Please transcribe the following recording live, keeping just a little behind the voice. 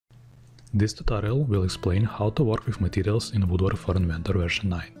This tutorial will explain how to work with materials in Woodwork for Inventor version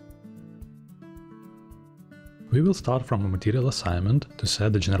 9. We will start from a material assignment to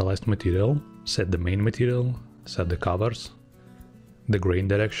set the generalized material, set the main material, set the covers, the grain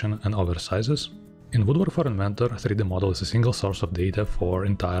direction and oversizes. In Woodwork for Inventor, 3D model is a single source of data for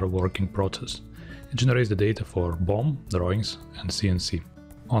entire working process. It generates the data for BOM, drawings and CNC.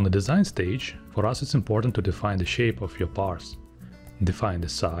 On the design stage, for us it's important to define the shape of your parts, define the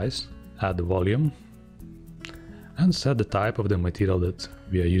size, add the volume, and set the type of the material that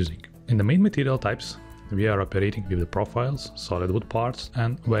we are using. In the main material types, we are operating with the profiles, solid wood parts,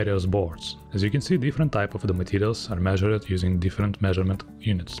 and various boards. As you can see, different types of the materials are measured using different measurement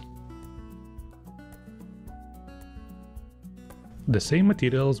units. The same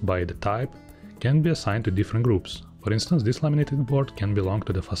materials by the type can be assigned to different groups. For instance, this laminated board can belong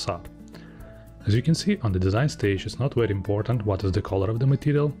to the facade. As you can see, on the design stage it's not very important what is the color of the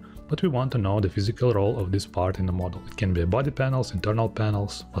material, but we want to know the physical role of this part in the model. It can be body panels, internal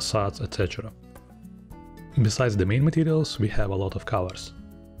panels, facades, etc. Besides the main materials, we have a lot of covers,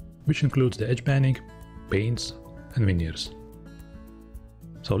 which includes the edge banding, paints and veneers.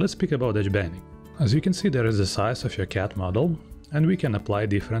 So let's speak about edge banding. As you can see, there is the size of your CAD model, and we can apply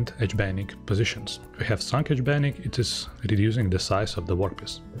different edge banding positions. If we have sunk edge banding, it is reducing the size of the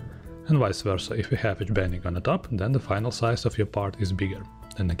workpiece. And vice versa, if we have edge banding on the top, then the final size of your part is bigger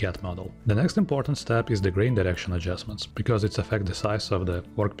than the CAD model. The next important step is the grain direction adjustments, because it affects the size of the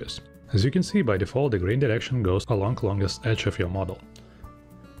workpiece. As you can see, by default the grain direction goes along longest edge of your model.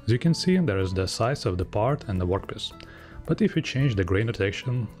 As you can see, there is the size of the part and the workpiece. But if you change the grain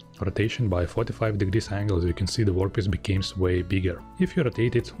rotation by 45 degrees angle, as you can see, the workpiece becomes way bigger. If you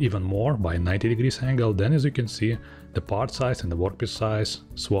rotate it even more by 90 degrees angle, then as you can see, the part size and the workpiece size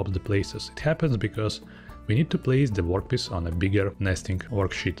swaps the places. It happens because we need to place the workpiece on a bigger nesting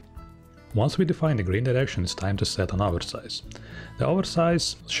worksheet. Once we define the grain direction, it's time to set an oversize. The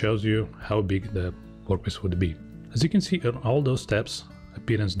oversize shows you how big the workpiece would be. As you can see, in all those steps,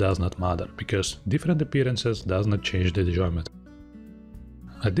 appearance does not matter, because different appearances does not change the geometry.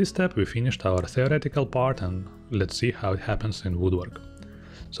 At this step we finished our theoretical part, and let's see how it happens in woodwork.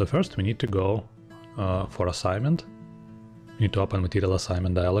 So first we need to go for assignment. We need to open material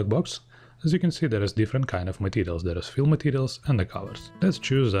assignment dialog box. As you can see, there is different kind of materials. There is fill materials and the covers. Let's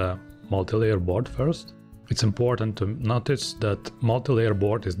choose a multi-layer board first. It's important to notice that multi-layer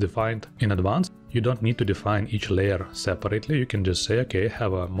board is defined in advance. You don't need to define each layer separately. You can just say, okay,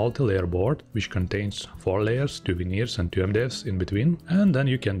 have a multi-layer board which contains 4 layers, 2 veneers and 2 MDFs in between, and then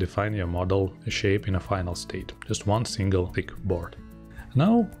you can define your model shape in a final state. Just one single thick board.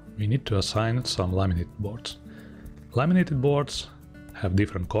 Now we need to assign some laminated boards. Laminated boards have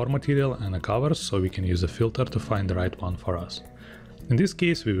different core material and a covers, so we can use a filter to find the right one for us. In this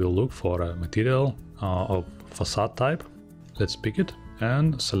case, we will look for a material of facade type. Let's pick it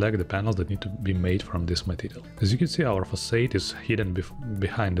and select the panels that need to be made from this material. As you can see, our facade is hidden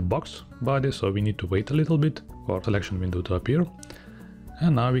behind the box body, so we need to wait a little bit for selection window to appear.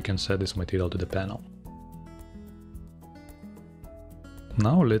 And now we can set this material to the panel.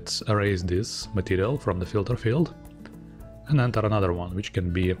 Now let's erase this material from the filter field and enter another one, which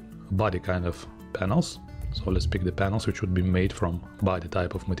can be body kind of panels. So let's pick the panels which would be made from body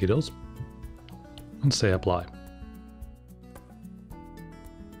type of materials and say apply.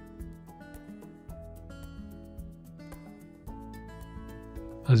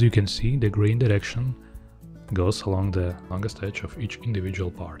 As you can see, the grain direction goes along the longest edge of each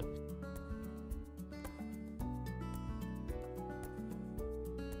individual part.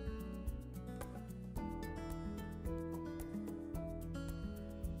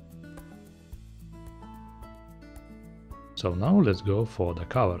 So now let's go for the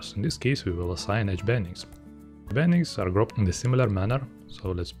covers. In this case we will assign edge bandings. Bandings are grouped in a similar manner,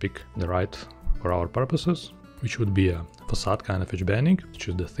 so let's pick the right for our purposes, which would be a facade kind of edge banding.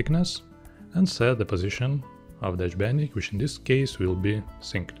 Choose the thickness and set the position of the edge banding, which in this case will be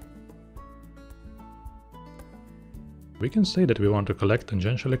synced. We can say that we want to collect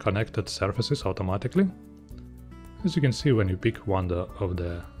tangentially connected surfaces automatically. As you can see, when you pick one of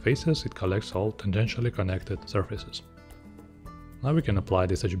the faces, it collects all tangentially connected surfaces. Now we can apply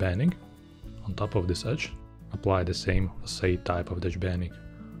this edge banding on top of this edge. Apply the same facade type of edge banding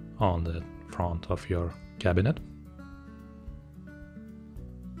on the front of your cabinet.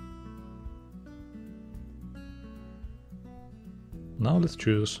 Now let's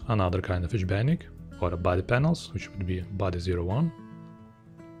choose another kind of edge banding for the body panels, which would be body 01.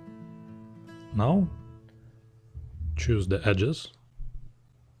 Now choose the edges.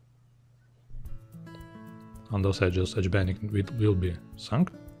 On those edges, edge banding will be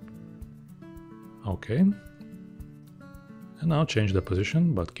sunk. Okay. And now change the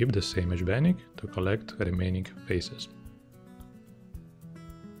position, but keep the same edge banding to collect remaining faces.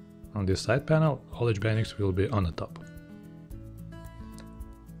 On this side panel, all edge bandings will be on the top.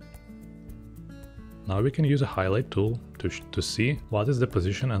 Now we can use a highlight tool to see what is the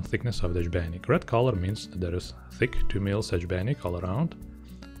position and thickness of the edge banding. Red color means that there is thick 2 mils edge banding all around,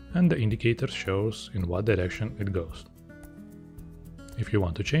 and the indicator shows in what direction it goes. If you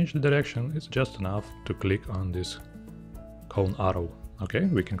want to change the direction, it's just enough to click on this cone arrow. Okay,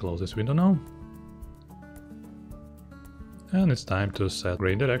 we can close this window now. And it's time to set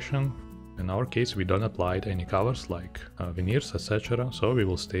grain direction. In our case, we don't apply any covers like veneers, etc., so we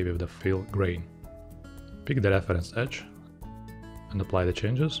will stay with the fill grain. Pick the reference edge and apply the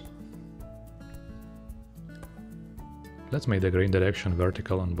changes. Let's make the grain direction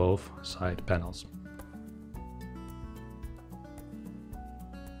vertical on both side panels.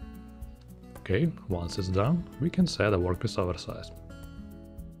 Okay, once it's done, we can set a workpiece oversize.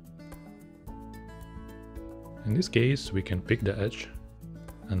 In this case, we can pick the edge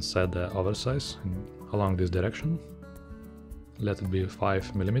and set the oversize along this direction. Let it be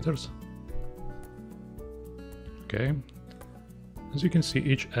 5 millimeters. Okay, as you can see,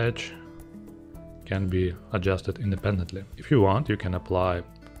 each edge can be adjusted independently. If you want, you can apply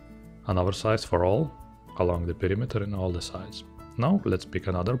an oversize for all along the perimeter and all the sides. Now let's pick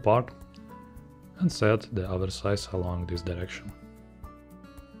another part and set the oversize along this direction.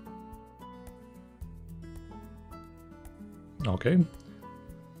 Okay,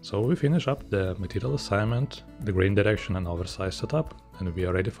 so we finish up the material assignment, the grain direction and oversize setup, and we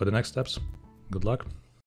are ready for the next steps. Good luck!